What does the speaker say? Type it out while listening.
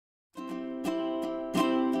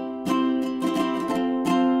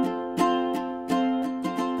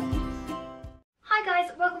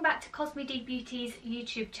COSME-DE Beauty's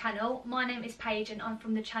YouTube channel. My name is Paige and I'm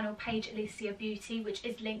from the channel Paige Alicia Beauty, which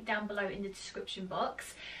is linked down below in the description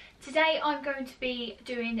box. Today I'm going to be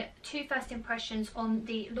doing two first impressions on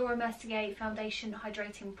the Mercier Foundation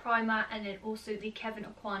Hydrating Primer and then also the Kevyn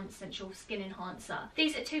Aucoin Sensual Skin Enhancer.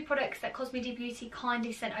 These are two products that COSME-DE Beauty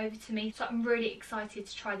kindly sent over to me, so I'm really excited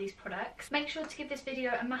to try these products. Make sure to give this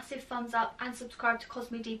video a massive thumbs up and subscribe to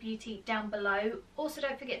COSME-DE Beauty down below. Also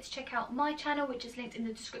don't forget to check out my channel, which is linked in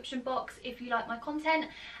the description box if you like my content,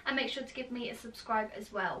 and make sure to give me a subscribe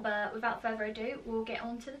as well. But without further ado, we'll get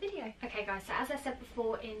on to the video. Okay guys, so as I said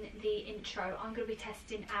before in the intro, I'm going to be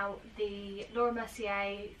testing out the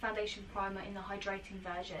Mercier Foundation Primer in the hydrating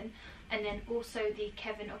version, and then also the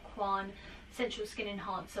Kevyn Aucoin Sensual Skin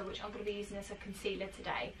Enhancer, which I'm going to be using as a concealer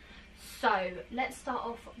today. So let's start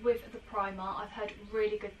off with the primer. I've heard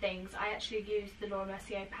really good things. I actually use the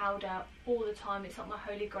Mercier powder all the time. It's like my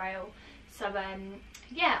holy grail. So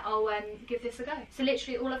yeah, I'll give this a go. So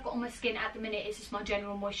literally all I've got on my skin at the minute is just my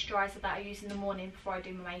general moisturiser that I use in the morning before I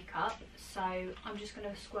do my makeup. So I'm just going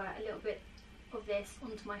to squirt a little bit of this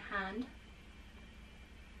onto my hand,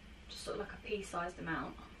 just sort of like a pea-sized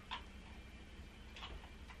amount,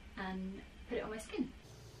 and put it on my skin.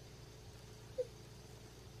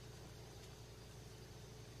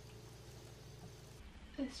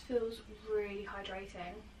 This feels really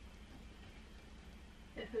hydrating.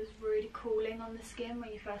 It feels really cooling on the skin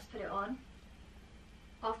when you first put it on.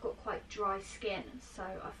 I've got quite dry skin, so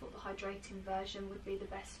I thought the hydrating version would be the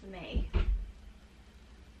best for me.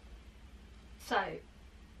 So,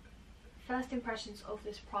 first impressions of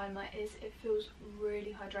this primer is it feels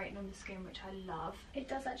really hydrating on the skin, which I love. It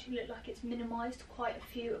does actually look like it's minimised quite a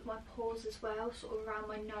few of my pores as well, sort of around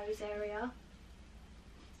my nose area.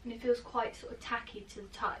 And it feels quite sort of tacky to the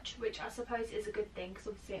touch, which I suppose is a good thing, because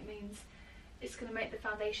obviously it means it's going to make the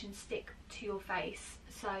foundation stick to your face.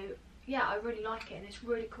 So yeah, I really like it, and it's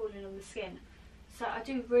really cooling on the skin. So I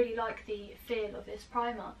do really like the feel of this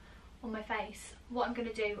primer on my face. What I'm going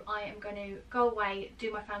to do, I am going to go away,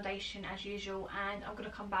 do my foundation as usual, and I'm going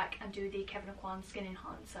to come back and do the Kevyn Aucoin Skin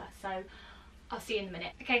Enhancer. So I'll see you in a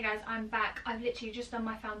minute. Okay guys, I'm back. I've literally just done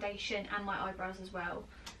my foundation and my eyebrows as well.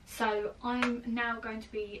 So I'm now going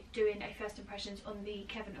to be doing a first impressions on the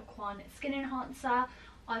Kevyn Aucoin Skin Enhancer.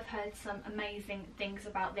 I've heard some amazing things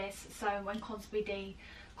about this. So when COSME-DE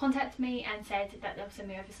contacted me and said that they'll send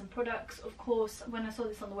me over some products, of course when I saw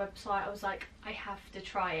this on the website I was like, I have to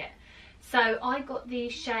try it. So I got the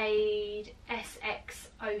shade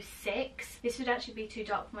SX06. This would actually be too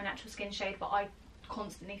dark for my natural skin shade, but I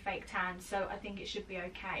constantly fake tan, so I think it should be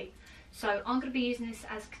okay. So I'm going to be using this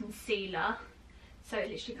as concealer. So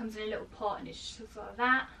it literally comes in a little pot and it just looks like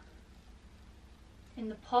that in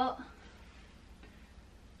the pot.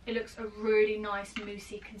 It looks a really nice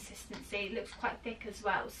moussey consistency. It looks quite thick as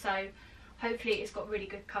well, so hopefully it's got really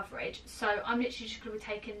good coverage. So I'm literally just going to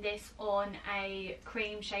be taking this on a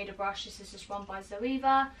cream shader brush. This is just one by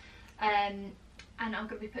Zoeva. And I'm going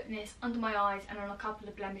to be putting this under my eyes and on a couple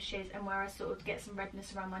of blemishes and where I sort of get some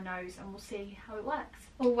redness around my nose, and we'll see how it works.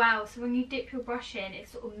 Oh wow, so when you dip your brush in it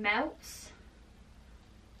sort of melts.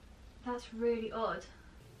 That's really odd.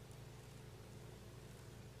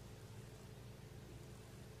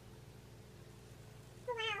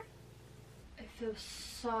 It feels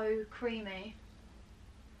so creamy.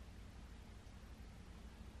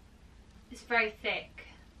 It's very thick,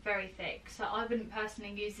 very thick. So I wouldn't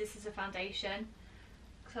personally use this as a foundation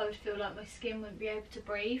because I would feel like my skin wouldn't be able to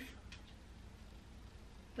breathe.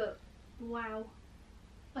 But wow.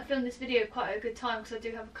 I filmed this video quite a good time because I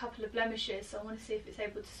do have a couple of blemishes, so I want to see if it's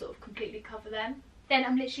able to sort of completely cover them. Then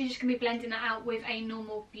I'm literally just going to be blending that out with a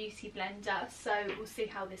normal beauty blender, so we'll see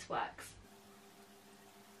how this works.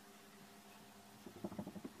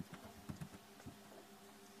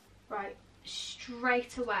 Right,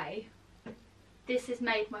 straight away, this has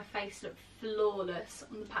made my face look flawless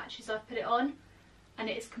on the patches I've put it on, and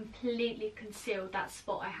it has completely concealed that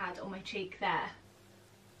spot I had on my cheek there.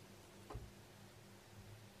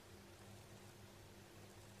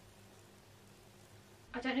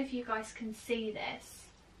 I don't know if you guys can see this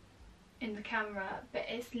in the camera, but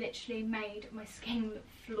it's literally made my skin look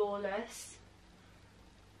flawless.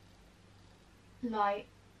 Like,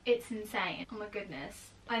 it's insane. Oh my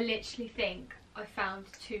goodness. I literally think I found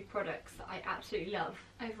two products that I absolutely love.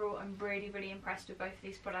 Overall, I'm really impressed with both of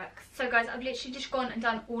these products. So guys, I've literally just gone and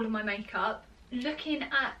done all of my makeup. Looking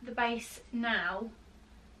at the base now,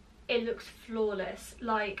 it looks flawless.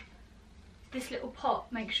 Like, this little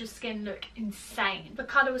pot makes your skin look insane. The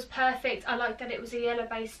colour was perfect. I like that it was a yellow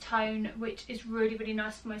based tone, which is really, really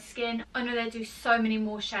nice for my skin. I know they do so many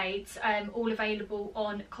more shades, all available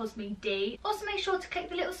on COSME-DE. Also make sure to click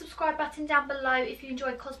the little subscribe button down below if you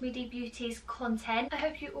enjoy COSME-DE Beauty's content. I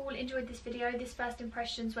hope you all enjoyed this video. This first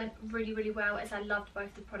impressions went really, really well, as I loved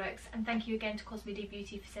both the products, and thank you again to COSME-DE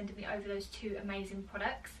Beauty for sending me over those 2 amazing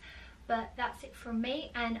products. But that's it from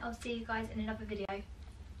me, and I'll see you guys in another video.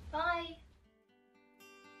 Bye!